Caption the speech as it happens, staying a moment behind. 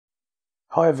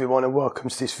Hi everyone and welcome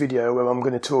to this video where I'm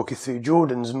going to talk you through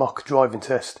Jordan's mock driving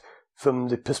test from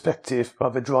the perspective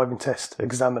of a driving test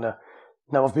examiner.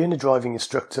 Now I've been a driving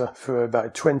instructor for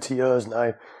about 20 years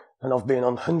now and I've been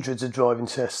on hundreds of driving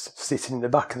tests sitting in the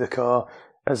back of the car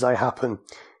as they happen.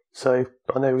 So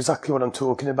I know exactly what I'm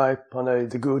talking about. I know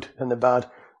the good and the bad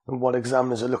and what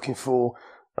examiners are looking for.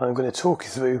 And I'm going to talk you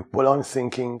through what I'm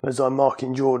thinking as I'm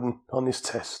marking Jordan on this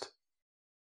test.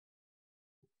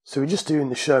 So we're just doing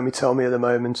the show me tell me at the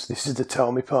moment. This is the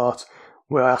tell me part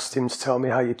where I asked him to tell me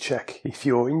how you check if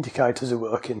your indicators are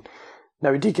working.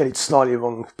 Now he did get it slightly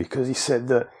wrong because he said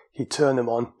that he'd turn them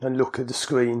on and look at the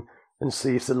screen and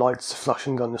see if the lights are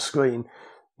flashing on the screen.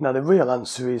 Now the real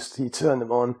answer is you turn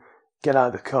them on, get out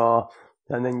of the car,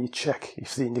 and then you check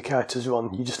if the indicators are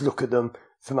on. You just look at them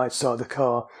from outside the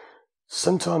car.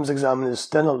 Sometimes examiners,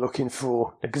 they're not looking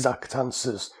for exact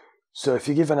answers. So if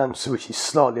you give an answer which is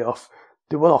slightly off,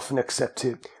 they will often accept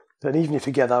it. And even if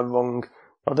you get that wrong,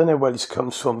 I don't know where this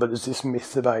comes from, but there's this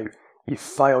myth about you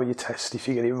fail your test if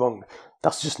you get it wrong.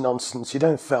 That's just nonsense. You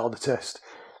don't fail the test.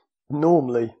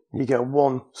 Normally, you get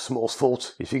one small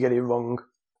fault if you get it wrong.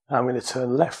 I'm going to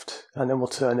turn left and then we'll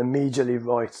turn immediately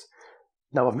right.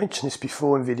 Now I've mentioned this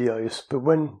before in videos, but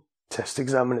when test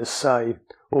examiners say,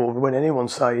 or when anyone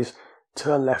says,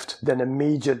 turn left, then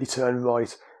immediately turn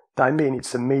right, they mean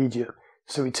it's immediate.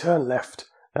 So we turn left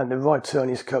and the right turn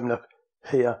is coming up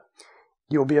here.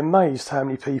 You'll be amazed how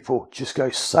many people just go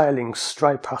sailing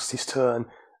straight past this turn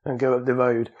and go up the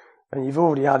road, and you've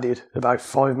already added about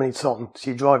 5 minutes on to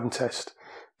your driving test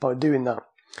by doing that.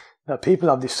 Now people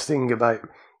have this thing about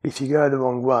if you go the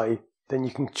wrong way then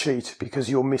you can cheat because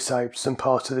you'll miss out some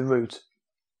part of the route.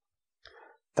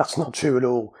 That's not true at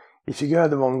all. If you go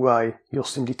the wrong way you'll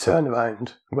simply turn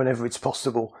around whenever it's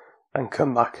possible and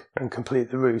come back and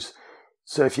complete the route.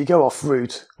 So if you go off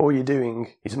route, all you're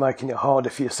doing is making it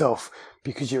harder for yourself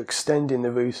because you're extending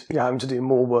the route, you're having to do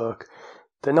more work.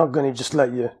 They're not going to just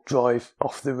let you drive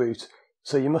off the route,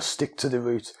 so you must stick to the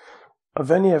route. I've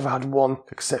only ever had one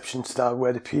exception to that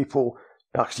where the people,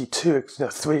 actually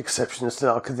three exceptions to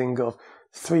that I can think of,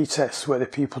 3 tests where the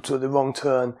people took the wrong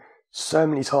turn so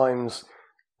many times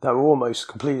they were almost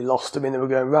completely lost. I mean, they were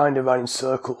going round and round in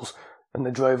circles and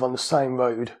they drove on the same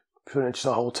road pretty much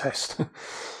the whole test.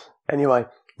 Anyway,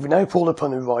 if we now pull up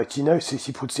on the right, you notice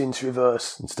he puts it into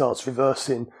reverse and starts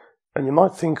reversing. And you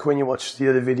might think when you watch the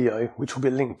other video, which will be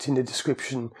linked in the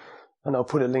description, and I'll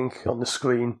put a link on the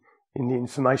screen in the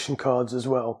information cards as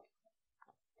well.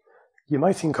 You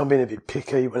may think I'm being a bit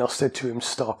picky when I said to him,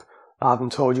 stop, I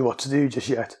haven't told you what to do just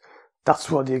yet. That's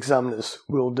what the examiners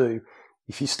will do.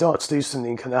 If you start to do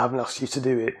something and they haven't asked you to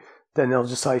do it, then they'll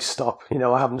just say, stop,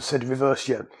 I haven't said reverse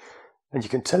yet. And you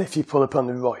can tell if you pull up on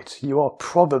the right, you are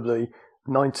probably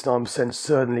 99%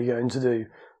 certainly going to do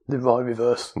the right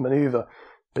reverse manoeuvre.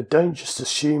 But don't just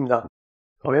assume that.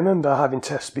 I remember having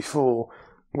tests before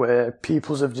where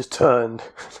pupils have just turned.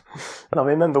 And I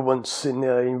remember once in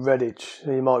Redditch,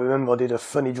 you might remember I did a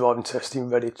funny driving test in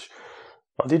Redditch.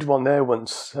 I did one there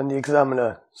once and the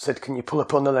examiner said, can you pull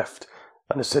up on the left?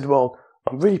 And I said, well,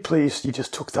 I'm really pleased you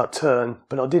just took that turn,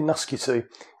 but I didn't ask you to.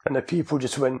 And the pupil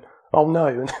just went, oh no,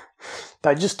 and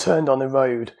they just turned on the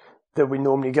road that we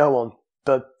normally go on,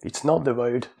 but it's not the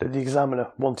road that the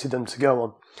examiner wanted them to go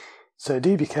on. So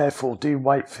do be careful, do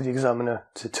wait for the examiner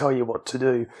to tell you what to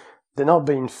do. They're not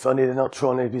being funny, they're not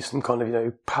trying to be some kind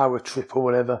of, power trip or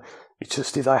whatever. It's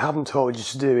just if they haven't told you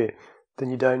to do it,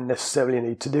 then you don't necessarily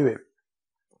need to do it.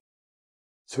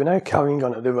 So we're now carrying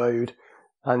on at the road,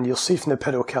 and you'll see from the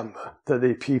pedal camera that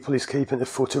the pupil is keeping the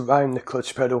foot around the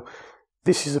clutch pedal.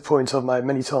 This is a point I've made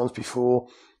many times before.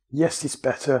 Yes, it's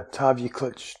better to have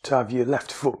your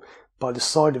left foot by the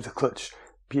side of the clutch,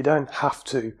 but you don't have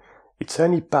to. It's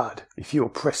only bad if you're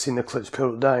pressing the clutch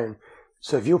pedal down.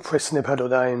 So if you're pressing the pedal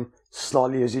down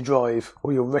slightly as you drive,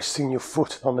 or you're resting your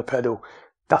foot on the pedal,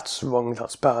 that's wrong,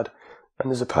 that's bad.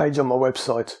 And there's a page on my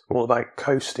website all about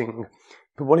coasting.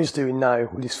 But what he's doing now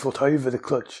with his foot over the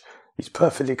clutch is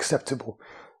perfectly acceptable,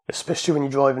 especially when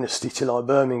you're driving a city like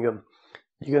Birmingham.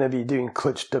 You're going to be doing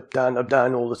clutched up,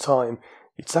 down all the time.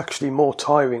 It's actually more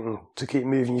tiring to keep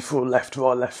moving your foot left,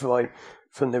 right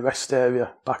from the rest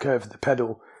area back over the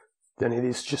pedal than it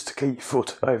is just to keep your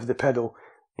foot over the pedal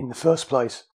in the first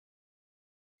place.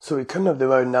 So we're coming up the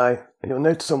road now, and you'll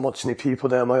notice I'm watching the people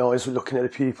there. My eyes were looking at the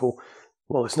people.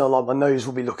 Well, it's not like my nose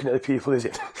will be looking at the people, is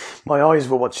it? My eyes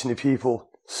were watching the people,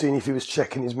 seeing if he was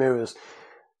checking his mirrors.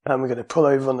 And we're going to pull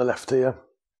over on the left here.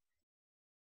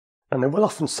 And they will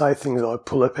often say things like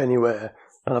pull up anywhere,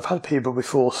 and I've had people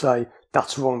before say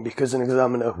that's wrong because an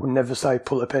examiner would never say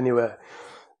pull up anywhere.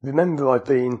 Remember, I've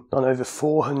been on over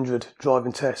 400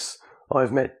 driving tests.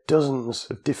 I've met dozens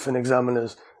of different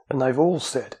examiners and they've all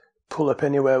said pull up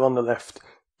anywhere on the left,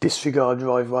 disregard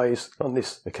driveways on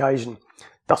this occasion.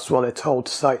 That's what they're told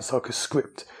to say. It's like a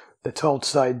script. They're told to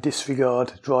say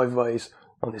disregard driveways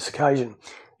on this occasion.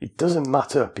 It doesn't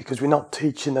matter because we're not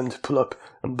teaching them to pull up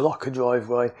and block a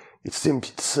driveway. It's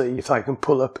simply to see if they can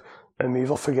pull up and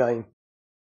move off again.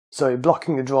 So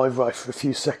blocking the driveway for a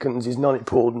few seconds is not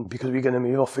important because we're going to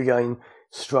move off again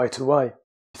straight away.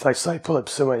 If they say pull up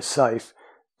somewhere safe,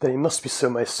 then it must be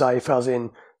somewhere safe as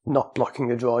in not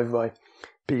blocking a driveway.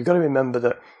 But you've got to remember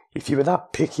that if you were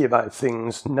that picky about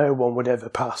things, no one would ever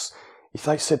pass. If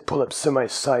they said pull up somewhere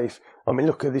safe, I mean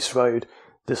look at this road,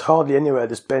 there's hardly anywhere,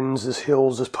 there's bends, there's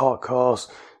hills, there's parked cars,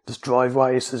 there's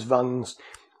driveways, there's vans.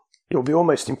 It'll be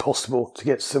almost impossible to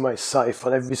get somewhere safe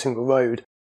on every single road.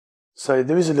 So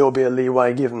there is a little bit of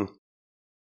leeway given.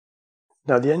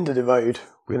 Now at the end of the road,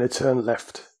 we're going to turn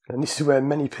left. And this is where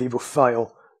many people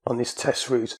fail on this test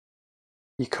route.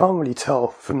 You can't really tell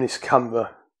from this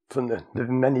camera, from the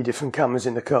many different cameras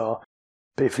in the car,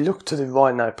 but if you look to the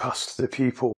right now past the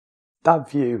pupil, that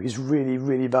view is really,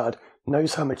 really bad.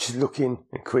 Knows how much he's looking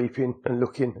and creeping and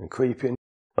looking and creeping.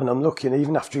 And I'm looking,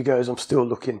 even after he goes, I'm still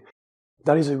looking.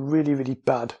 That is a really, really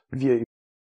bad view.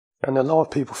 And a lot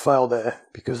of people fail there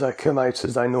because they come out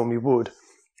as they normally would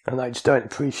and they just don't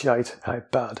appreciate how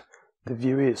bad the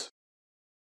view is.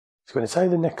 So we're going to take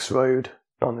the next road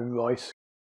on the right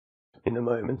in a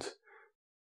moment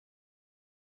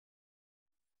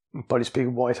by this big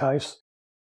white house.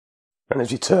 And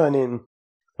as you turn in,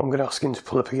 I'm going to ask him to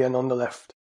pull up again on the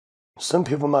left. Some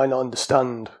people might not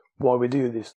understand why we do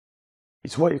this.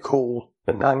 It's what you call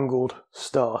an angled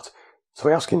start. So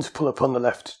we ask him to pull up on the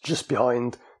left just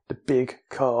behind the big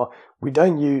car. We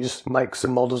don't use makes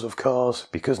and models of cars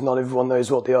because not everyone knows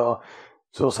what they are.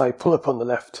 So I'll say pull up on the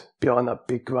left behind that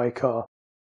big grey car.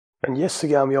 And yes,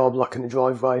 again, we are blocking the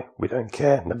driveway. We don't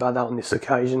care about that on this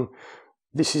occasion.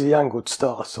 This is the angled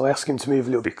start, so I ask him to move a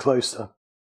little bit closer.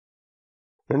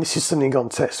 And this is something on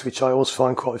tests which I always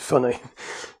find quite funny.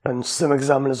 And some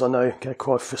examiners I know get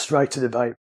quite frustrated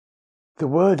about. The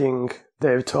wording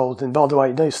they're told, and by the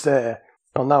way, notice there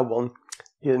on that one,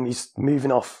 he's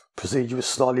moving off, procedure was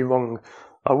slightly wrong.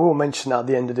 I will mention that at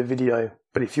the end of the video,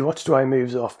 but if you watch the way he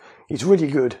moves off, he's really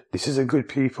good. This is a good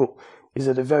pupil. He's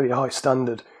at a very high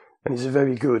standard, and he's a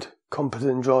very good,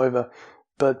 competent driver.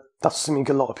 But that's something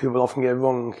a lot of people often get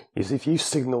wrong, is if you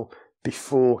signal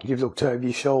before you've looked over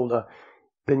your shoulder,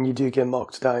 then you do get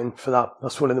marked down for that.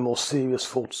 That's one of the more serious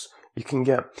faults you can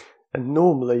get. And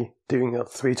normally, doing that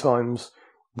 3 times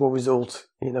will result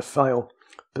in a fail.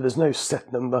 But there's no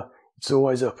set number. It's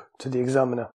always up to the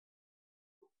examiner.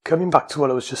 Coming back to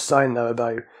what I was just saying now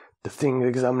about the thing the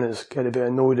examiners get a bit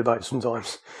annoyed about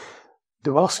sometimes.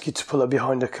 They'll ask you to pull up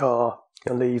behind a car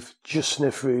and leave just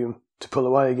enough room to pull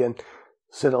away again.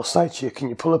 So they'll say to you, can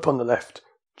you pull up on the left,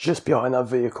 just behind that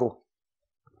vehicle?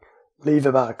 Leave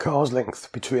about a car's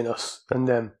length between us and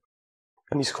them.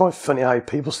 And it's quite funny how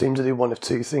people seem to do one of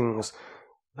 2 things.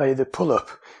 They either pull up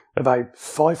about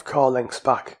 5 car lengths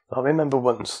back. I remember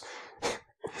once,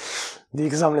 the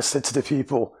examiner said to the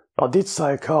pupil, I did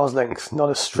say a car's length, not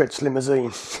a stretch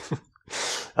limousine.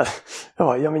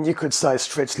 Alright, I mean, you could say a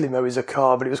stretch limo is a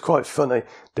car, but it was quite funny.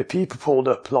 The pupil pulled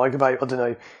up like about, I don't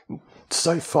know,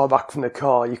 so far back from the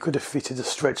car, you could have fitted a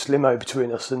stretch limo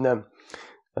between us and them.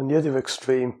 And the other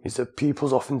extreme is that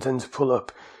pupils often tend to pull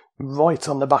up right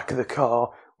on the back of the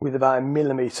car with about 1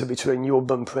 millimetre between your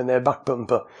bumper and their back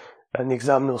bumper. And the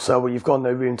examiner will say, well, you've got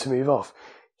no room to move off.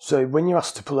 So when you're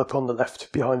asked to pull up on the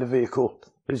left behind a vehicle,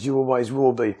 as you always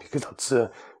will be, because that's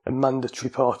a mandatory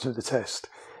part of the test,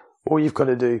 all you've got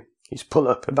to do is pull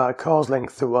up about a car's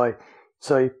length away.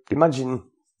 So imagine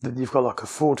that you've got like a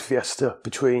Ford Fiesta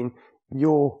between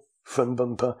your front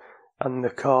bumper and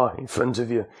the car in front of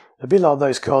you. A bit like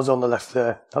those cars on the left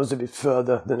there. That was a bit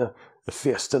further than a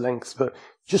Fiesta length, but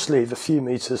just leave a few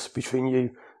metres between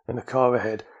you and the car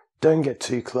ahead. Don't get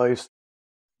too close.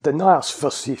 They're not as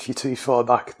fussy if you're too far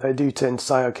back. They do tend to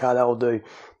say, okay, that'll do.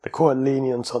 They're quite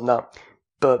lenient on that,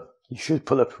 but you should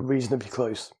pull up reasonably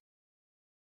close.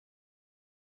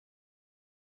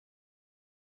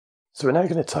 So we're now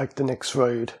going to take the next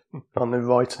road on the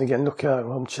right, and again, look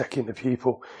how I'm checking the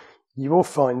pupil. You will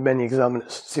find many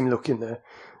examiners seem looking there.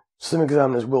 Some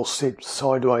examiners will sit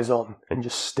sideways on and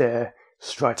just stare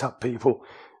straight at people.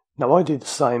 Now I do the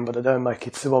same, but I don't make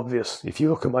it so obvious. If you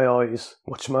look at my eyes,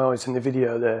 watch my eyes in the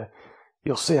video there,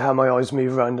 you'll see how my eyes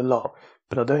move around a lot,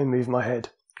 but I don't move my head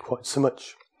quite so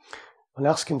much. I'll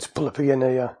ask him to pull up again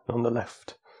here on the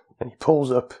left, and he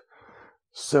pulls up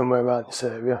somewhere around this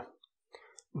area,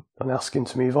 and ask him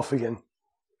to move off again.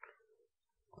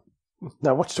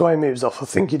 Now watch the way he moves off. I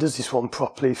think he does this one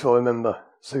properly if I remember.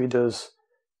 So he does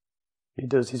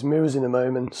his mirrors in a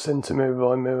moment, centre mirror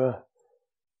by mirror.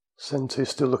 Centre is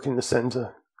still looking in the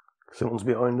centre. Someone's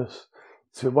behind us.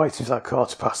 So we're waiting for that car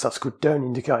to pass. That's good. Down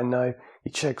indicator now. He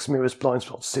checks mirrors, blind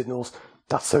spot signals.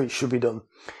 That's how it should be done.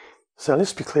 So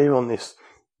let's be clear on this.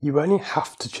 You only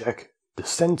have to check the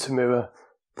centre mirror,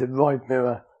 the right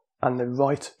mirror, and the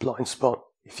right blind spot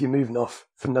if you're moving off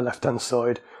from the left-hand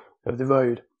side of the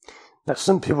road. Now,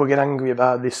 some people get angry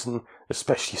about this, and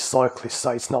especially cyclists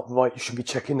say it's not right, you should be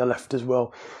checking the left as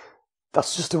well.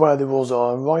 That's just the way the rules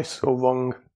are, right or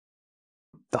wrong.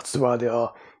 That's the way they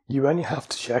are. You only have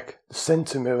to check the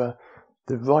centre mirror,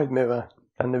 the right mirror,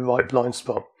 and the right blind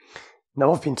spot.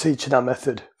 Now, I've been teaching that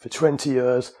method for 20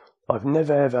 years. I've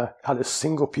never ever had a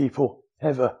single pupil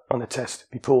ever on a test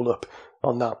be pulled up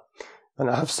on that. And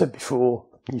I have said before,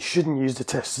 you shouldn't use the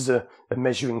test as a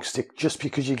measuring stick. Just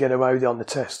because you get away with it on the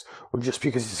test, or just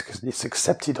because it's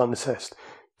accepted on the test,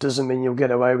 doesn't mean you'll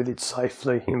get away with it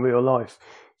safely in real life.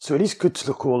 So it is good to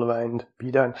look all around, but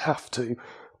you don't have to.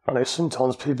 I know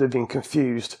sometimes people have been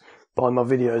confused by my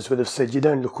videos where they've said you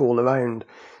don't look all around.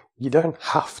 You don't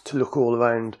have to look all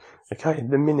around. Okay,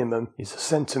 the minimum is the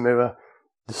centre mirror,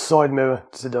 the side mirror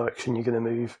to the direction you're going to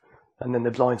move, and then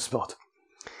the blind spot.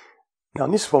 Now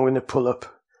on this one we're going to pull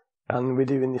up, and we're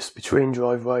doing this between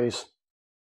driveways.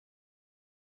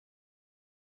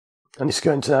 And it's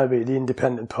going to now be the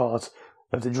independent part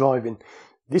of the driving.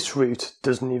 This route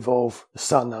doesn't involve a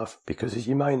sat-nav, because as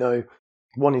you may know,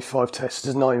 1 in 5 tests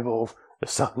does not involve a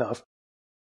sat-nav.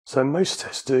 So most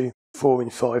tests do, 4 in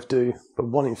 5 do, but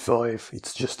 1 in 5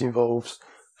 it just involves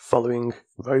following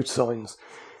road signs.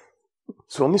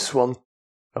 So on this one,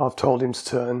 I've told him to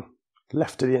turn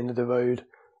left at the end of the road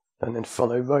and then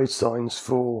follow road signs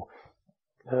for,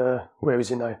 where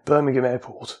is it now? Birmingham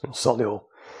Airport and Solihull.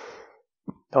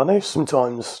 I know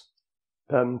sometimes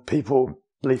people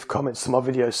leave comments to my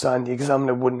videos saying the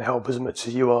examiner wouldn't help as much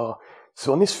as you are.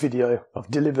 So on this video,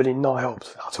 I've deliberately not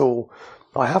helped at all.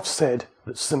 I have said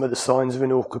that some of the signs are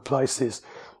in awkward places,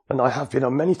 and I have been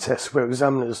on many tests where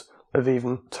examiners have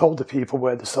even told the people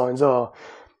where the signs are.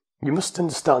 You must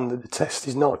understand that the test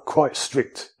is not quite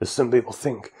strict as some people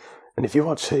think. And if you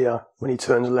watch here, when he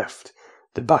turns left,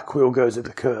 the back wheel goes at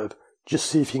the curb. Just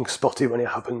see if you can spot it when it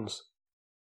happens.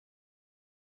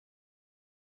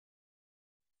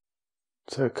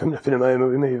 So coming up in a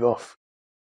moment, we move off.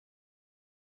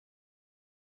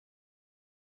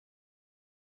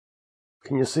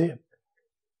 Can you see it?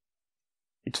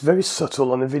 It's very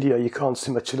subtle on the video, you can't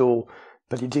see much at all,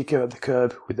 but he did go at the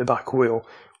curb with the back wheel,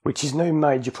 which is no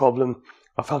major problem.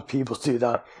 I've had people do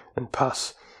that and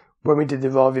pass. When we did the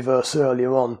right reverse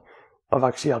earlier on, I've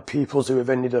actually had pupils who have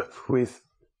ended up with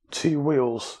 2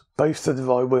 wheels, both of the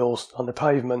right wheels on the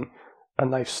pavement,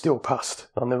 and they've still passed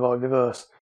on the right reverse.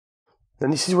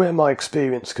 And this is where my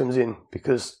experience comes in,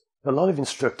 because a lot of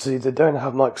instructors either don't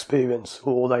have my experience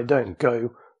or they don't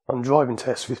go on driving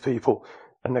tests with people,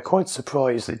 and they're quite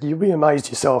surprised that you'll be amazed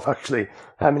yourself actually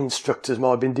how many instructors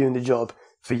might have been doing the job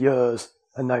for years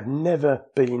and they've never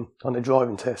been on a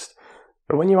driving test.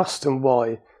 But when you ask them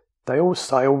why, they always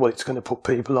say, oh well, it's going to put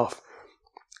people off.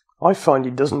 I find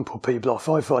it doesn't put people off.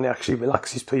 I find it actually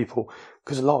relaxes people,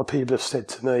 because a lot of people have said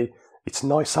to me, it's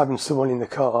nice having someone in the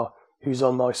car who's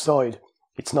on my side.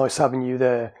 It's nice having you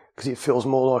there because it feels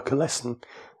more like a lesson.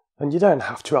 And you don't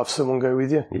have to have someone go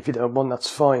with you. If you don't want, that's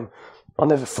fine. I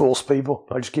never force people,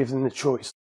 I just give them the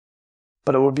choice.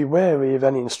 But I would be wary of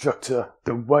any instructor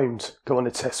that won't go on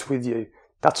a test with you.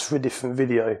 That's for a different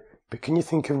video. But can you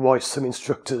think of why some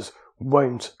instructors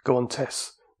won't go on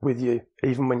tests with you,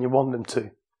 even when you want them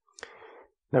to?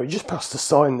 Now, we just passed a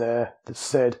sign there that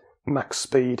said max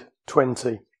speed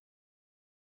 20.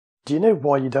 Do you know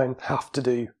why you don't have to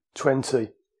do 20?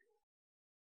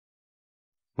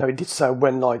 Now, it did say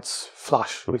when lights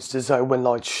flash, which did say when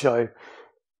lights show.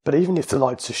 But even if the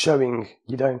lights are showing,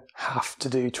 you don't have to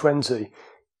do 20.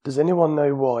 Does anyone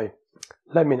know why?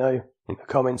 Let me know in the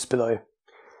comments below.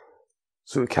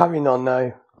 So we're carrying on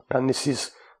now, and this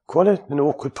is quite an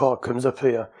awkward part comes up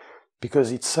here,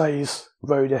 because it says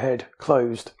road ahead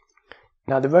closed.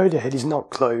 Now the road ahead is not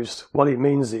closed. What it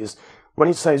means is, when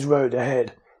it says road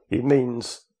ahead, it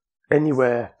means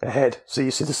anywhere ahead. So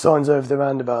you see the signs over the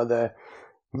roundabout there.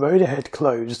 Road ahead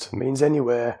closed means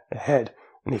anywhere ahead.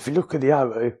 And if you look at the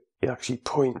arrow, it actually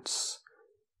points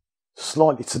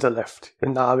slightly to the left.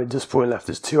 And the arrow does point left.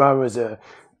 There's 2 arrows there.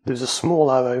 There's a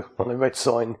small arrow on a red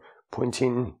sign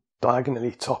pointing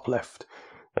diagonally top left.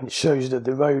 And it shows that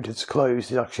the road that's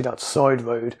closed is actually that side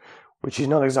road, which is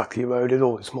not exactly a road at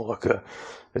all. It's more like a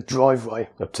driveway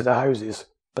up to the houses.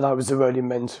 But that was the road it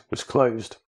meant was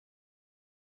closed.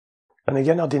 And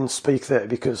again, I didn't speak there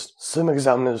because some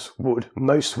examiners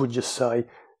most would just say,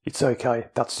 it's okay,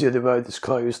 that's the other road that's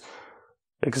closed.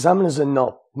 Examiners are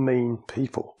not mean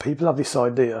people. People have this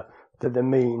idea that they're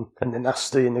mean and they're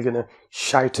nasty and they're going to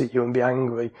shout at you and be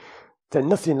angry. They're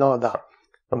nothing like that.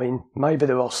 I mean, maybe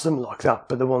there are some like that,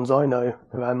 but the ones I know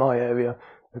around my area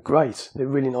are great. They're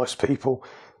really nice people.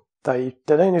 They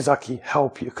don't exactly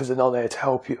help you because they're not there to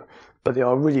help you, but they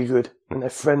are really good and they're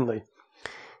friendly.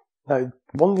 Now,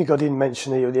 one thing I didn't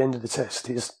mention here at the end of the test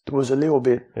is there was a little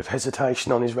bit of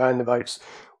hesitation on his roundabouts.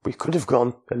 We could have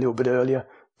gone a little bit earlier,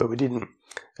 but we didn't.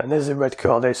 And there's a red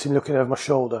car there, seen looking over my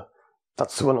shoulder.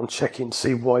 That's the one I'm checking to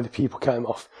see why the people came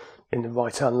off in the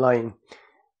right-hand lane.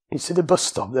 You see the bus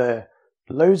stop there?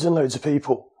 Loads and loads of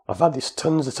people. I've had this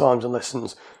tons of times in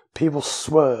lessons. People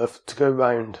swerve to go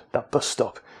round that bus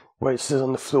stop where it says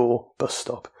on the floor, bus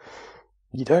stop.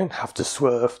 You don't have to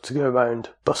swerve to go round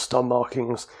bus stop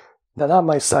markings. Now that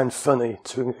may sound funny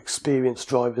to experienced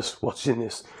drivers watching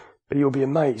this, but you'll be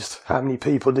amazed how many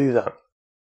people do that.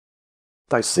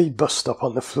 They see bus stop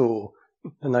on the floor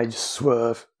and they just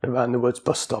swerve around the words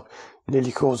bus stop,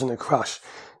 nearly causing a crash.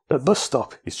 A bus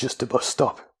stop is just a bus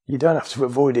stop. You don't have to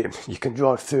avoid it, you can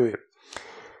drive through it.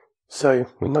 So,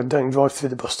 don't drive through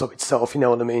the bus stop itself, you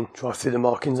know what I mean, drive through the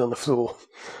markings on the floor.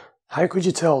 How could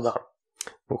you tell that?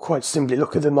 Well, quite simply,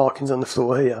 look at the markings on the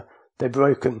floor here. They're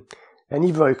broken.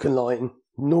 Any broken line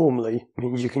normally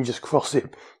means you can just cross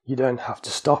it. You don't have to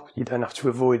stop, you don't have to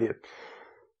avoid it.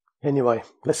 Anyway,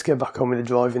 let's get back on with the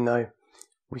driving now.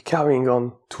 We're carrying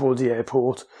on towards the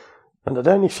airport, and I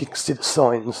don't know if you can see the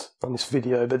signs on this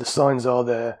video, but the signs are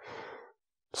there.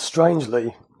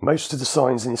 Strangely, most of the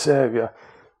signs in this area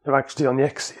are actually on the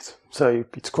exit, so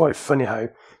it's quite funny how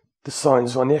the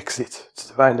signs are on the exit to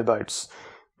the roundabouts,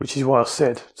 which is why I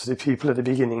said to the people at the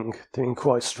beginning, they're in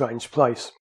quite a strange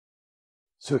place.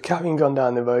 So we're carrying on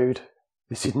down the road.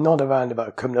 This is not a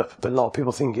roundabout coming up, but a lot of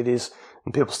people think it is,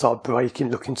 and people start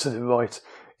braking, looking to the right.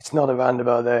 It's not a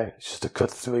roundabout there, it's just a cut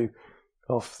through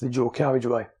of the dual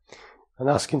carriageway. And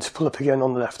asking to pull up again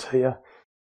on the left here.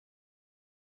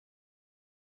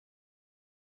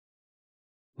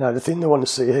 Now the thing they want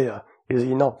to see here is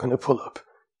you're not going to pull up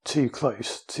too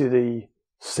close to the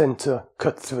centre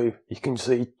cut through. You can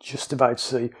just about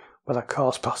see where that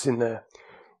car's passing there.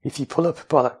 If you pull up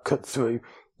by that cut through,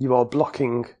 you are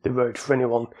blocking the road for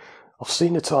anyone. I've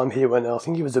seen a time here when I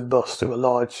think it was a bus or a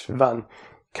large van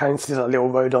came through that little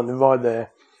road on the right there,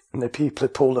 and the people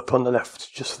had pulled up on the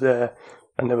left just there,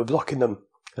 and they were blocking them,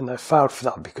 and they failed for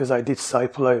that because they did say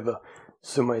pull over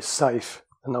somewhere safe,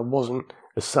 and that wasn't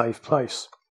a safe place.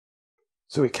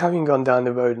 So we're carrying on down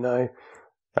the road now,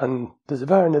 and there's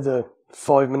about another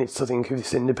 5 minutes I think of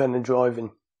this independent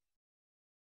driving.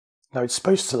 Now it's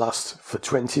supposed to last for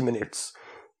 20 minutes,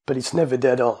 but it's never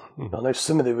dead on. I know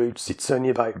some of the routes it's only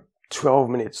about 12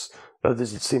 minutes,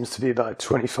 others it seems to be about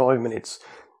 25 minutes.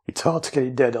 It's hard to get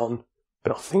it dead on,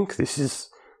 but I think this is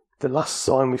the last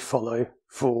sign we follow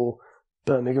for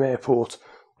Birmingham Airport.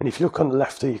 And if you look on the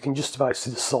left here, you can just about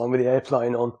see the sign with the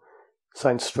airplane on,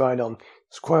 saying straight on.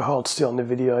 It's quite hard to see on the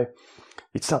video.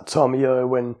 It's that time of year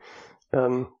when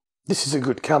this is a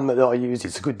good camera that I use.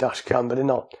 It's a good dash cam, but they're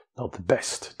not the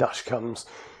best dash cams.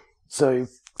 So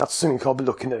that's something I'll be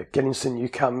looking at, getting some new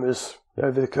cameras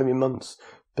over the coming months.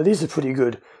 But these are pretty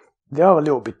good. They are a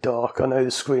little bit dark. I know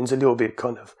the screen's a little bit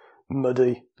kind of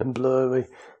muddy and blurry,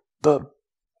 but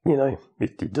you know,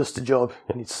 it does the job,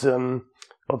 and it's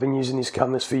I've been using these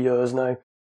cameras for years now.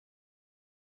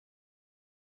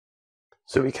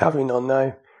 So we're carrying on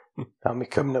now, and we're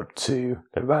coming up to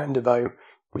a roundabout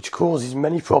which causes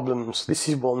many problems. This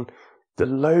is one that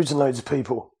loads and loads of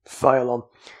people fail on,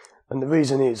 and the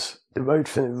reason is the road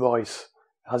from the right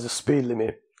has a speed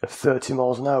limit of 30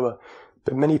 miles an hour,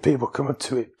 but many people come up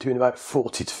to it doing about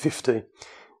 40 to 50, and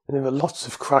there are lots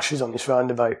of crashes on this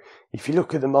roundabout. If you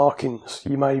look at the markings,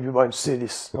 you maybe won't see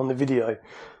this on the video,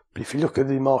 but if you look at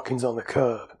the markings on the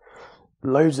curb,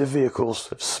 loads of vehicles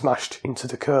have smashed into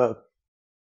the curb.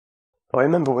 I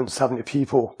remember once having a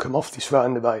pupil come off this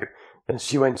roundabout, and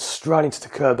she went straight into the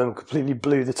curb and completely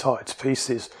blew the tyre to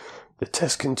pieces. The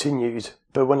test continued,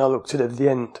 but when I looked at her at the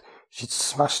end, she'd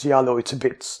smashed the alloy to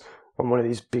bits on one of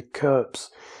these big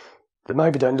curbs. They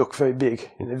maybe don't look very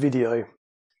big in the video,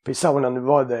 but it's that one on the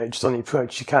right there, just on the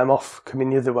approach. She came off, coming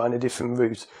the other way on a different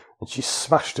route, and she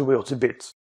smashed the wheel to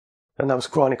bits, and that was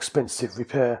quite an expensive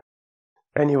repair.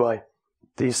 Anyway,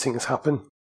 these things happen.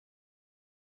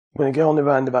 We're going to go on the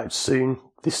roundabout soon.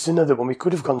 This is another one. We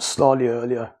could have gone slightly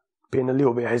earlier, being a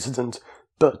little bit hesitant,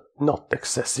 but not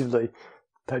excessively.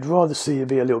 I'd rather see you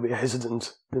be a little bit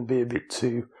hesitant than be a bit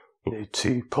too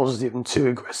positive and too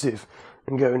aggressive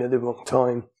and going at the wrong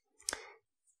time.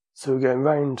 So we're going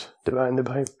round the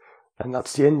roundabout, and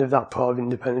that's the end of that part of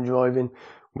independent driving.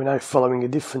 We're now following a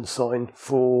different sign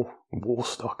for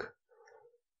Warstock.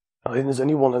 I think there's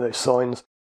only one of those signs.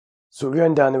 So we're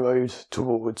going down the road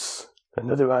towards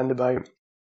another roundabout.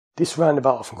 This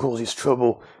roundabout often causes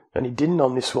trouble, and he didn't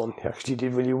on this one. He actually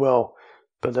did really well.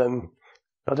 But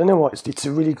I don't know why, it's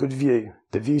a really good view.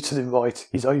 The view to the right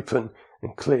is open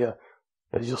and clear,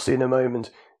 as you'll see in a moment.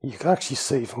 You can actually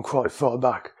see from quite far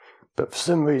back, but for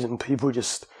some reason people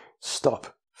just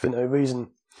stop for no reason.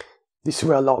 This is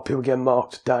where a lot of people get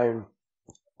marked down,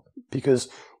 because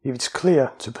if it's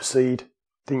clear to proceed,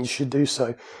 then you should do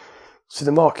so. So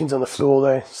the markings on the floor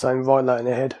there saying right lane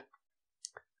ahead.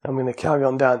 I'm going to carry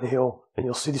on down the hill, and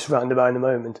you'll see this roundabout in a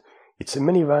moment. It's a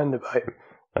mini roundabout,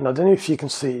 and I don't know if you can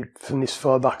see it from this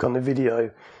far back on the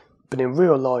video, but in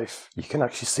real life you can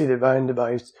actually see the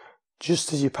roundabout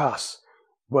just as you pass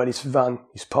where this van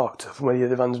is parked up and where the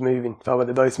other van's moving, where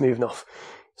they're both moving off.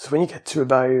 So when you get to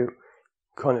about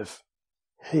kind of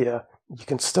here, you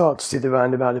can start to see the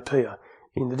roundabout appear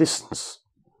in the distance.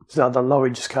 So that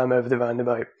lorry just came over the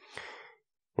roundabout.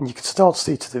 And you can start to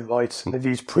see to the right, and the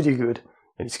view's pretty good,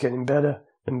 and it's getting better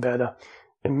and better.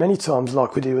 And many times,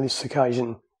 like we do on this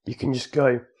occasion, you can just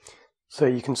go. So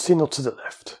you can signal to the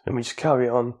left, and we just carry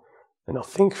on. And I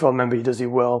think, if I remember, he does it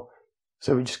well.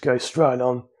 So we just go straight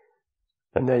on,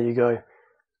 and there you go.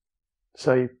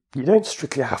 So you don't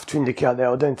strictly have to indicate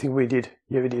there. I don't think we did.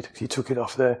 Yeah, we did, because you took it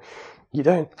off there. You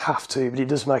don't have to, but it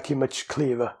does make it much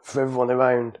clearer for everyone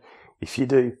around if you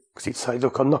do. Because he'd say,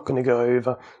 look, I'm not going to go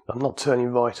over, I'm not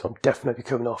turning right, I'm definitely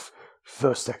coming off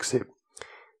first exit.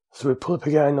 So we pull up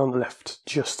again on the left,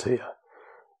 just here.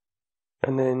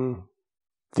 And then,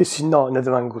 this is not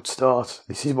another angled start,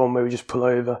 this is one where we just pull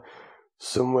over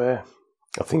somewhere.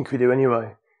 I think we do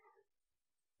anyway.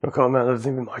 I can't remember, I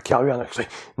think we might carry on actually.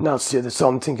 Now it's the other time,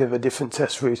 I'm thinking of a different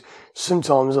test route.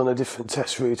 Sometimes on a different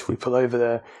test route we pull over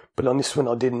there, but on this one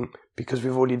I didn't, because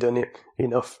we've already done it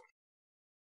enough.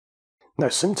 Now,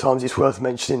 sometimes it's worth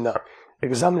mentioning that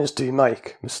examiners do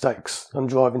make mistakes on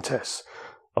driving tests.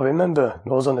 I remember I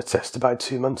was on a test about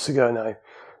 2 months ago now,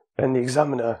 and the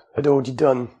examiner had already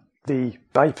done the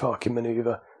bay parking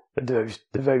manoeuvre at the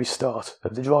very start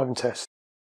of the driving test.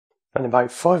 And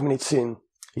about 5 minutes in,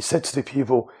 he said to the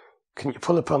pupil, "Can you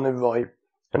pull up on the right?"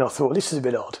 And I thought, well, this is a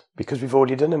bit odd, because we've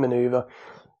already done a manoeuvre.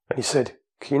 And he said,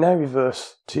 "Can you now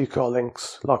reverse 2 car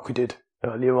lengths like we did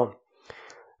earlier on?"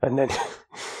 And then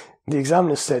the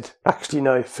examiner said, "Actually,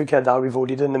 no, forget that, we've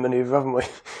already done the manoeuvre, haven't we?"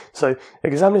 So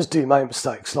examiners do make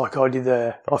mistakes like I did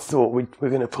there. I thought we were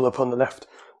going to pull up on the left,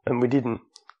 and we didn't.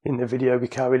 In the video, we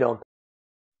carried on.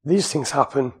 These things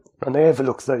happen, and I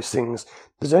overlook those things.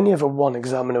 There's only ever one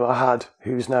examiner I had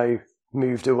who's now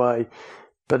moved away,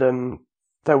 but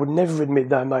they would never admit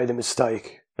they made a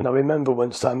mistake. And I remember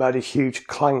once they made a huge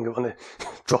clanger on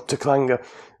dropped a clanger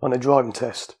on a driving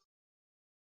test.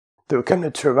 They were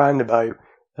coming to a roundabout,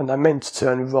 and they meant to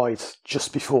turn right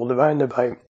just before the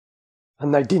roundabout.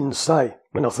 And they didn't say.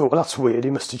 And I thought, well, that's weird,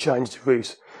 he must have changed the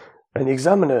route. And the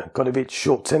examiner got a bit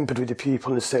short-tempered with the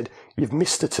pupil and said, "You've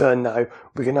missed a turn now,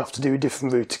 we're going to have to do a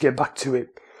different route to get back to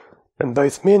it." And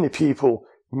both me and the pupil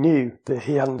knew that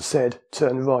he hadn't said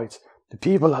turn right. The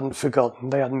pupil hadn't forgotten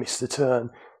they had missed the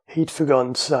turn. He'd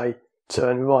forgotten to say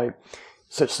turn right.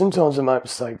 So sometimes I make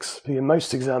mistakes, but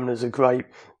most examiners are great.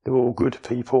 They're all good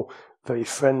people, very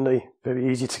friendly, very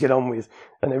easy to get on with,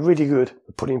 and they're really good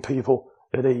at putting people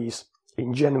at ease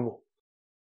in general.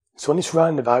 So on this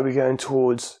roundabout we're going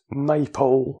towards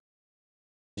Maypole.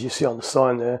 As you see on the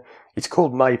sign there, it's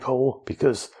called Maypole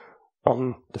because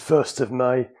on the 1st of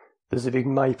May there's a big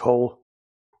maypole.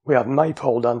 We have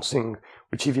maypole dancing,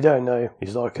 which if you don't know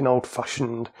is like an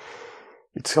old-fashioned,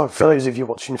 it's like, for those of you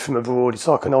watching from abroad, it's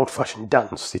like an old-fashioned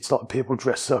dance. It's like people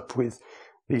dress up with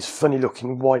these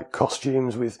funny-looking white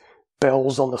costumes with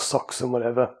bells on the socks and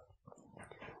whatever,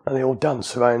 and they all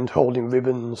dance around holding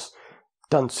ribbons,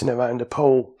 dancing around a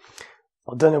pole.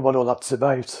 I don't know what all that's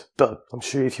about, but I'm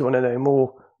sure if you want to know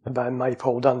more about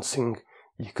maypole dancing,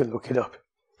 you can look it up.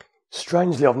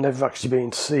 Strangely, I've never actually been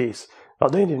to see it. I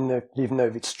don't even know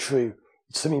if it's true.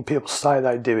 It's something people say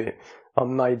they do it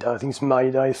on May Day. I think it's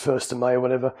May Day, 1st of May or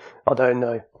whatever. I don't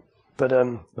know. But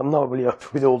I'm not really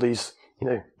up with all these,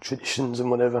 traditions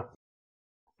and whatever.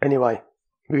 Anyway,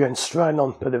 we're going straight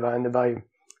on to the roundabout.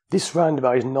 This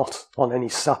roundabout is not on any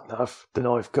sat-nav that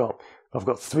I've got. I've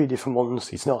got 3 different ones.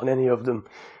 It's not on any of them.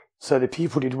 So the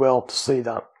people did well to see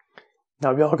that.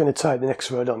 Now we are going to take the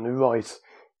next road on the right.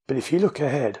 But if you look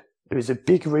ahead, there is a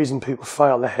big reason people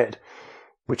fail ahead,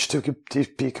 which to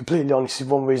be completely honest is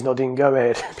one reason I didn't go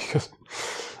ahead, because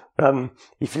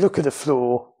If you look at the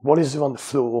floor, what is there on the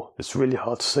floor? It's really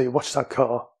hard to see. Watch that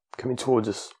car coming towards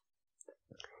us.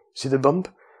 See the bump?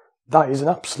 That is an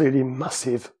absolutely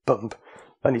massive bump,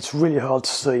 and it's really hard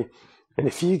to see. And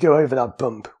if you go over that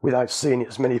bump without seeing it,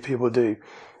 as many people do,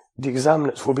 the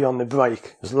examiners will be on the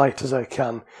brake as late as they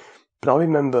can. But I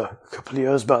remember a couple of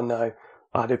years back now,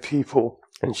 I had a pupil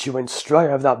and she went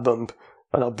straight over that bump,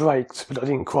 and I braked, but I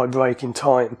didn't quite brake in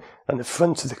time, and the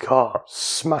front of the car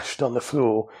smashed on the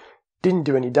floor. Didn't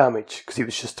do any damage because it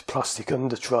was just a plastic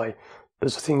under tray.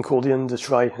 There's a thing called the under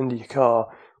tray under your car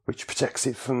which protects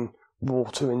it from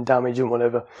water and damage and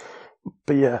whatever.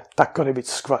 But yeah, that got a bit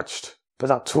scratched. But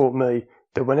that taught me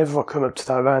that whenever I come up to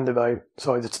that roundabout,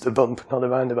 so either to the bump, not the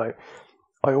roundabout,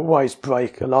 I always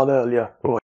brake a lot earlier,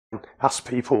 or ask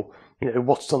people,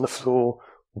 what's on the floor,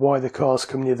 why the car's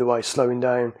coming the other way, slowing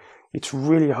down. It's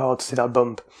really hard to see that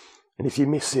bump, and if you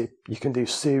miss it, you can do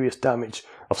serious damage.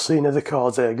 I've seen other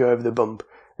cars there go over the bump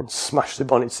and smash the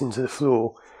bonnets into the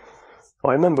floor.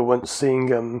 I remember once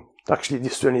seeing, actually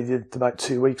this only did about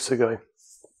 2 weeks ago,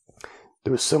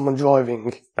 there was someone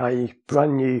driving a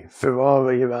brand new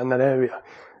Ferrari around that area,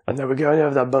 and they were going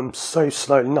over that bump so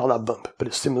slowly, not that bump, but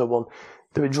a similar one.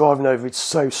 They were driving over it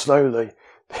so slowly,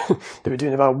 they were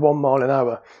doing about 1 mile an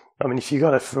hour. I mean, if you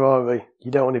got a Ferrari,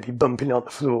 you don't want to be bumping on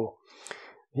the floor.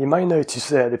 You may notice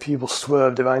there the people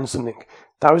swerved around something.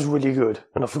 That was really good,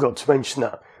 and I forgot to mention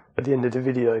that at the end of the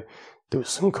video. There was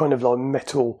some kind of like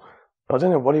metal, I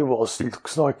don't know what it was, it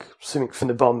looks like something from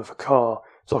the bottom of a car.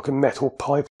 It's like a metal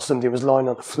pipe or something was lying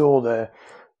on the floor there,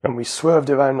 and we swerved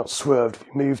around, not swerved,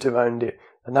 we moved around it,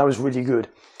 and that was really good.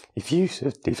 If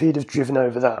he'd have driven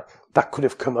over that, that could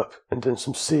have come up and done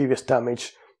some serious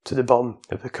damage to the bottom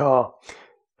of the car.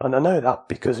 And I know that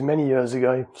because many years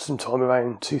ago, sometime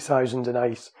around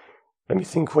 2008, let me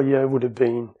think what year it would have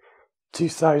been,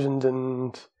 it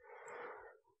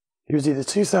was either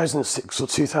 2006 or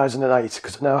 2008,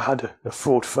 because I now had a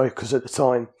Ford Focus at the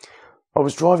time. I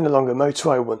was driving along a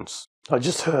motorway once. I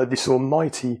just heard this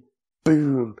almighty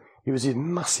boom. It was a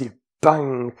massive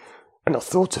bang, and I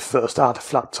thought at first I had a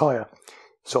flat tyre.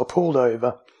 So I pulled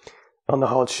over on the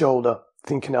hard shoulder,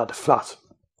 thinking I had a flat.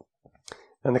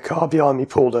 And the car behind me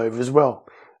pulled over as well.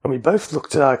 And we both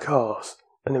looked at our cars,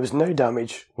 and there was no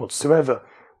damage whatsoever.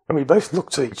 And we both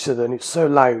looked at each other, and it's so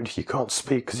loud you can't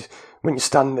speak, because when you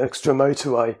stand next to a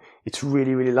motorway, it's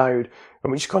really, really loud.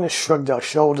 And we just kind of shrugged our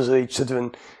shoulders at each other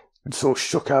and sort of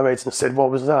shook our heads and said, what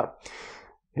was that?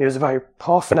 It was about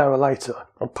half an hour later.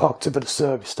 I parked up at a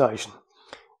service station,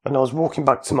 and I was walking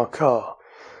back to my car,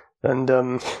 and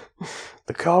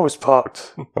the car was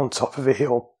parked on top of a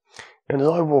hill. And as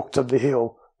I walked up the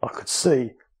hill, I could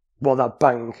see what that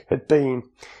bang had been.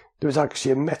 There was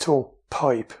actually a metal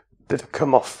pipe that had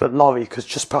come off a lorry, because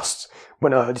just past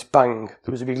when I heard this bang,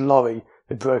 there was a big lorry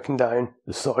that had broken down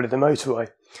the side of the motorway.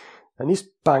 And this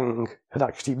bang had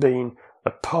actually been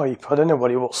a pipe, I don't know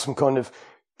what it was, some kind of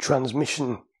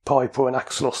transmission pipe or an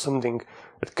axle or something,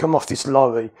 had come off this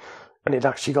lorry, and it had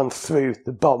actually gone through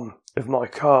the bottom of my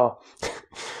car.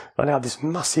 And I had this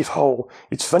massive hole.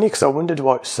 It's funny because I wondered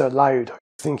why it was so loud. I was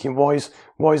thinking, why is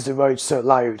the road so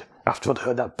loud after I'd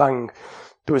heard that bang?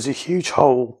 There was a huge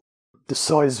hole the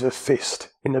size of a fist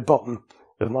in the bottom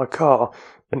of my car,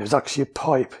 and there was actually a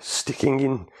pipe sticking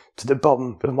in to the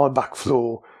bottom of my back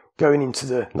floor, going into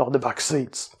the back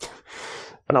seats.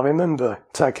 And I remember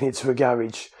taking it to a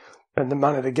garage, and the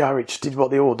man at the garage did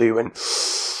what they all do, went,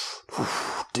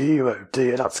 dear, oh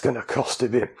dear, that's going to cost a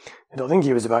bit. And I think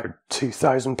it was about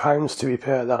 £2,000 to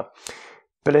repair that.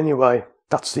 But anyway,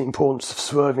 that's the importance of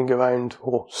swerving around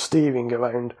or steering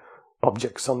around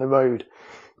objects on the road.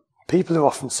 People are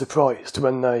often surprised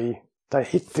when they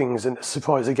hit things, and they're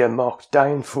surprised they get marked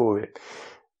down for it.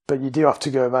 But you do have to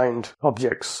go around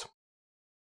objects.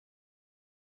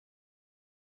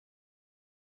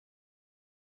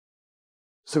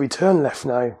 So we turn left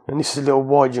now, and this is a little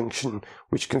Y junction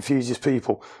which confuses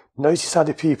people. Notice how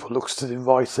the people looks to the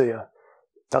right here.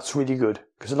 That's really good,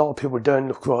 because a lot of people don't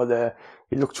look right there.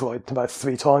 It looked right about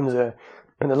 3 times there,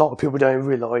 and a lot of people don't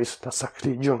realise that's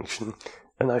actually a junction,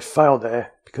 and they fail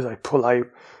there because they pull out.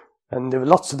 And there are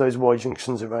lots of those Y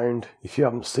junctions around if you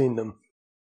haven't seen them.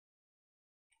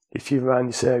 If you're around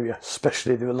this area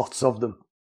especially, there are lots of them.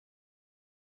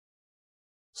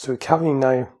 So we're carrying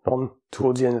now on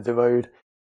towards the end of the road.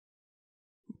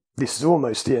 This is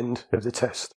almost the end of the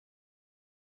test.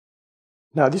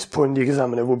 Now at this point the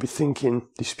examiner will be thinking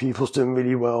this pupil's done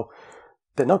really well.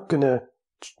 They're not going to,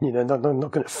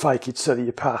 not going to fake it so that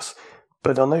you pass.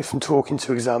 But I know from talking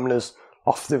to examiners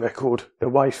off the record,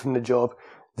 away from the job,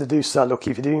 they do say, look,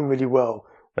 if you're doing really well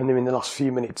and they're in the last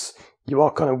few minutes, you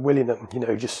are kind of willing them,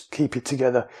 just keep it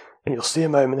together. and you'll see a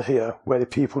moment here where the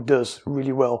pupil does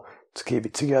really well to keep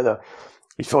it together.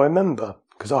 If I remember,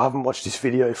 because I haven't watched this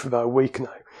video for about a week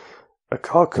now, a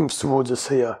car comes towards us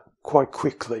here quite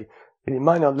quickly, and it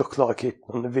may not look like it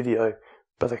on the video,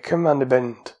 but they come round the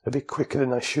bend a bit quicker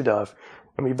than they should have,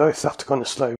 and we both have to kind of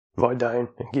slow right down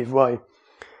and give way.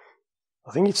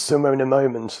 I think it's somewhere in a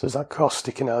moment. There's that car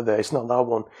sticking out there. It's not that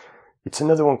one. It's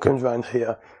another one comes round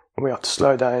here, and we have to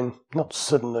slow down, not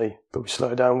suddenly, but we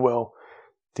slow down well.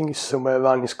 I think it's somewhere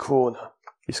around this corner.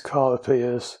 His car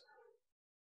appears.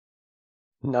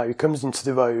 Now he comes into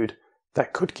the road. They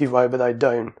could give way, but they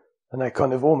don't, and they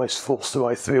kind of almost force their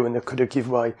way through, and they could have give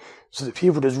way. So the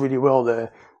pupil does really well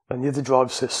there, and the other driver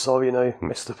says, sorry,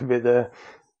 messed up a bit there.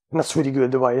 And that's really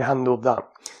good the way he handled that.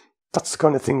 That's the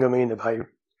kind of thing I mean about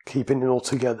keeping it all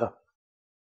together.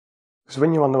 Because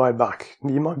when you're on the way back,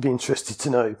 you might be interested to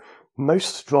know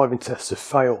most driving tests have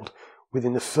failed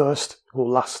within the first or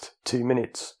last 2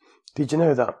 minutes. Did you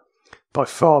know that? By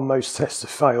far most tests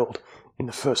have failed in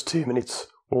the first 2 minutes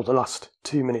or the last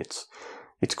 2 minutes.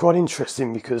 It's quite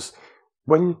interesting because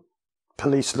when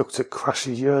police looked at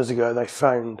crashes years ago, they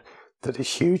found that a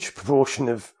huge proportion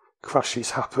of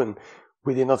crashes happen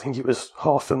within, I think it was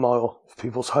half a mile of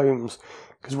people's homes.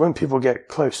 Because when people get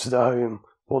close to their home,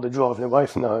 or they're driving away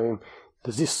from their home,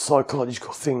 there's this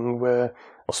psychological thing where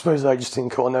I suppose they just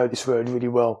think, oh, I know this road really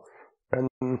well, and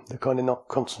they're kind of not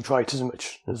concentrate as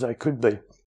much as they could be.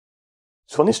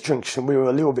 So on this junction, we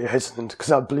were a little bit hesitant, because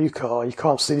that blue car, you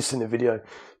can't see this in the video,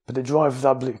 but the driver of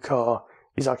that blue car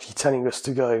is actually telling us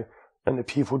to go, and the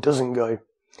pupil doesn't go.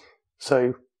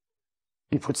 So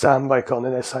he puts the handbrake on,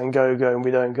 and they're saying, go, go, and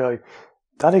we don't go.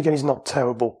 That again is not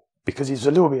terrible, because he's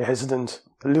a little bit hesitant,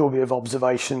 a little bit of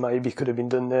observation maybe could have been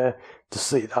done there to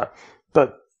see that.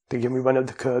 But again, we went up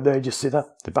the curb there, just see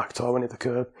that? The back tyre went at the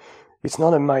curb. It's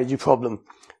not a major problem.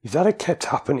 If that had kept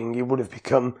happening, it would have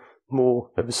become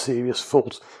more of a serious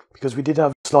fault, because we did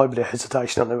have a slight bit of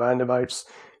hesitation on the roundabouts,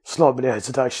 slight bit of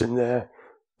hesitation there,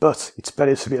 but it's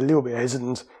better to be a little bit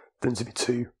hesitant than to be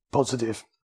too positive.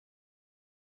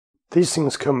 These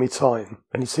things come with time,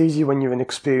 and it's easy when you're an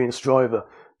experienced driver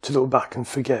to look back and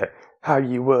forget how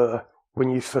you were when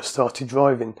you first started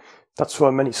driving. That's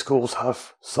why many schools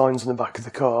have signs on the back of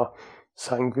the car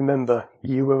saying, remember,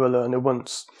 you were a learner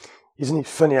once. Isn't it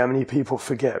funny how many people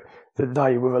forget that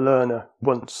they were a learner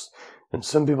once? And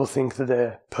some people think that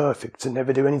they're perfect and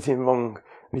never do anything wrong,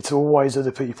 and it's always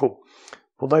other people.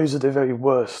 Well, those are the very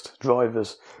worst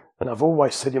drivers. And I've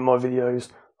always said in my videos,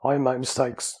 I make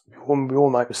mistakes. We all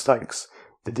make mistakes.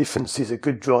 The difference is a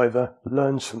good driver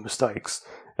learns from mistakes,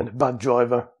 and a bad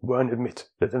driver won't admit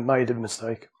that they've made a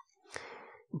mistake.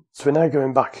 So we're now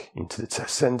going back into the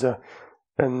test centre,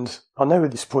 and I know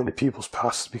at this point the pupil's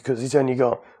passed because he's only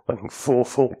got, I think, 4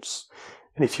 faults.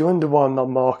 And if you wonder why I'm not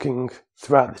marking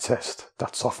throughout the test,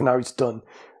 that's often how it's done.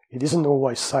 It isn't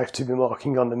always safe to be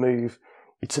marking on the move.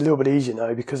 It's a little bit easier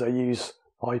now because I use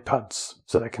iPads,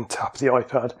 so they can tap the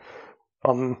iPad.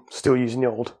 I'm still using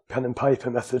the old pen and paper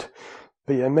method.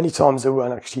 But yeah, many times they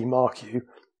won't actually mark you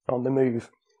on the move.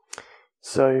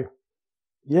 So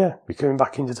yeah, we're coming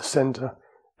back into the centre,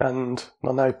 and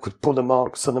I now could pull the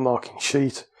marks on the marking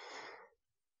sheet.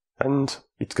 And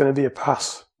it's going to be a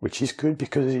pass, which is good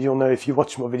because you'll know if you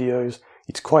watch my videos,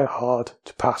 it's quite hard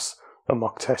to pass a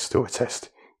mock test or a test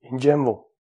in general.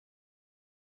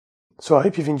 So I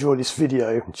hope you've enjoyed this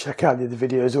video. Check out the other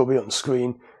videos, they'll be on the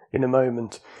screen in a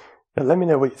moment. And let me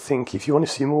know what you think. If you want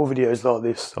to see more videos like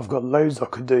this, I've got loads I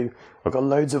could do. I've got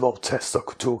loads of old tests I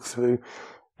could talk through,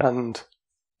 and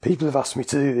people have asked me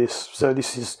to do this, so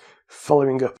this is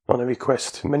following up on a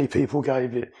request. Many people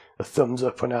gave it a thumbs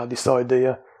up when I had this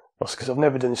idea. That's because I've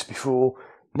never done this before,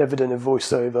 never done a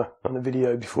voiceover on a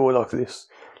video before like this,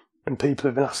 and people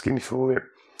have been asking me for it.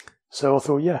 So I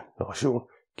thought, yeah, I shall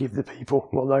give the people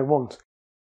what they want.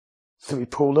 So we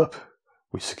pulled up,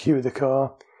 we secured the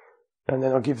car, and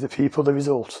then I'll give the people the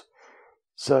result.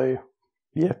 So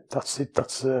yeah, that's it.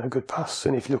 That's a good pass.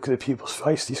 And if you look at the pupil's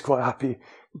face, he's quite happy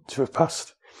to have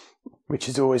passed, which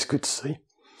is always good to see.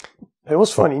 I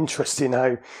always find it interesting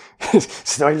how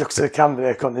so he looks at the camera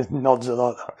there, kind of nods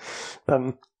like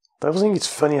that. But I think it's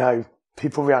funny how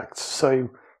people react so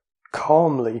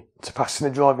calmly to passing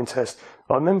the driving test.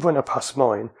 I remember when I passed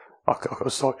mine, I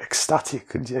was like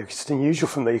ecstatic. It's unusual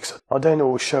for me because I don't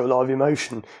always show a lot of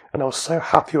emotion, and I was so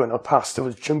happy when I passed. I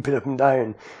was jumping up and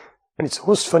down, and it's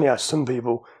always funny how some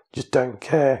people just don't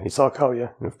care. It's like, oh yeah,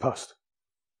 I've passed.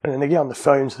 And then they get on the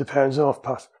phone to the parents, oh,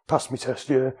 I've passed my test,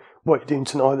 yeah, what are you doing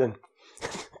tonight then?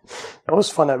 I always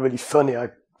find that really funny how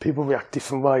people react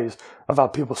different ways. I've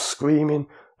had people screaming,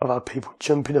 I've had people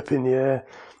jumping up in the air,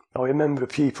 I remember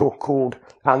people called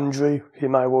Andrew, who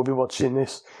may well be watching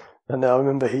this, and I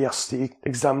remember he asked the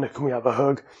examiner, can we have a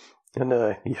hug?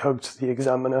 And he hugged the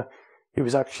examiner. It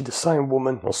was actually the same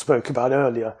woman I spoke about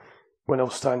earlier when I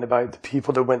was saying about the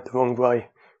people that went the wrong way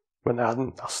when they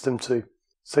hadn't asked them to.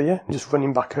 So yeah, just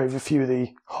running back over a few of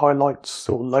the highlights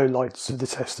or lowlights of the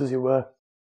test, as it were.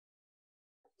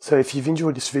 So if you've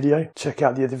enjoyed this video, check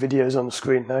out the other videos on the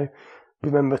screen now.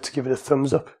 Remember to give it a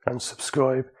thumbs up and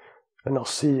subscribe, and I'll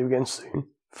see you again soon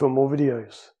for more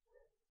videos.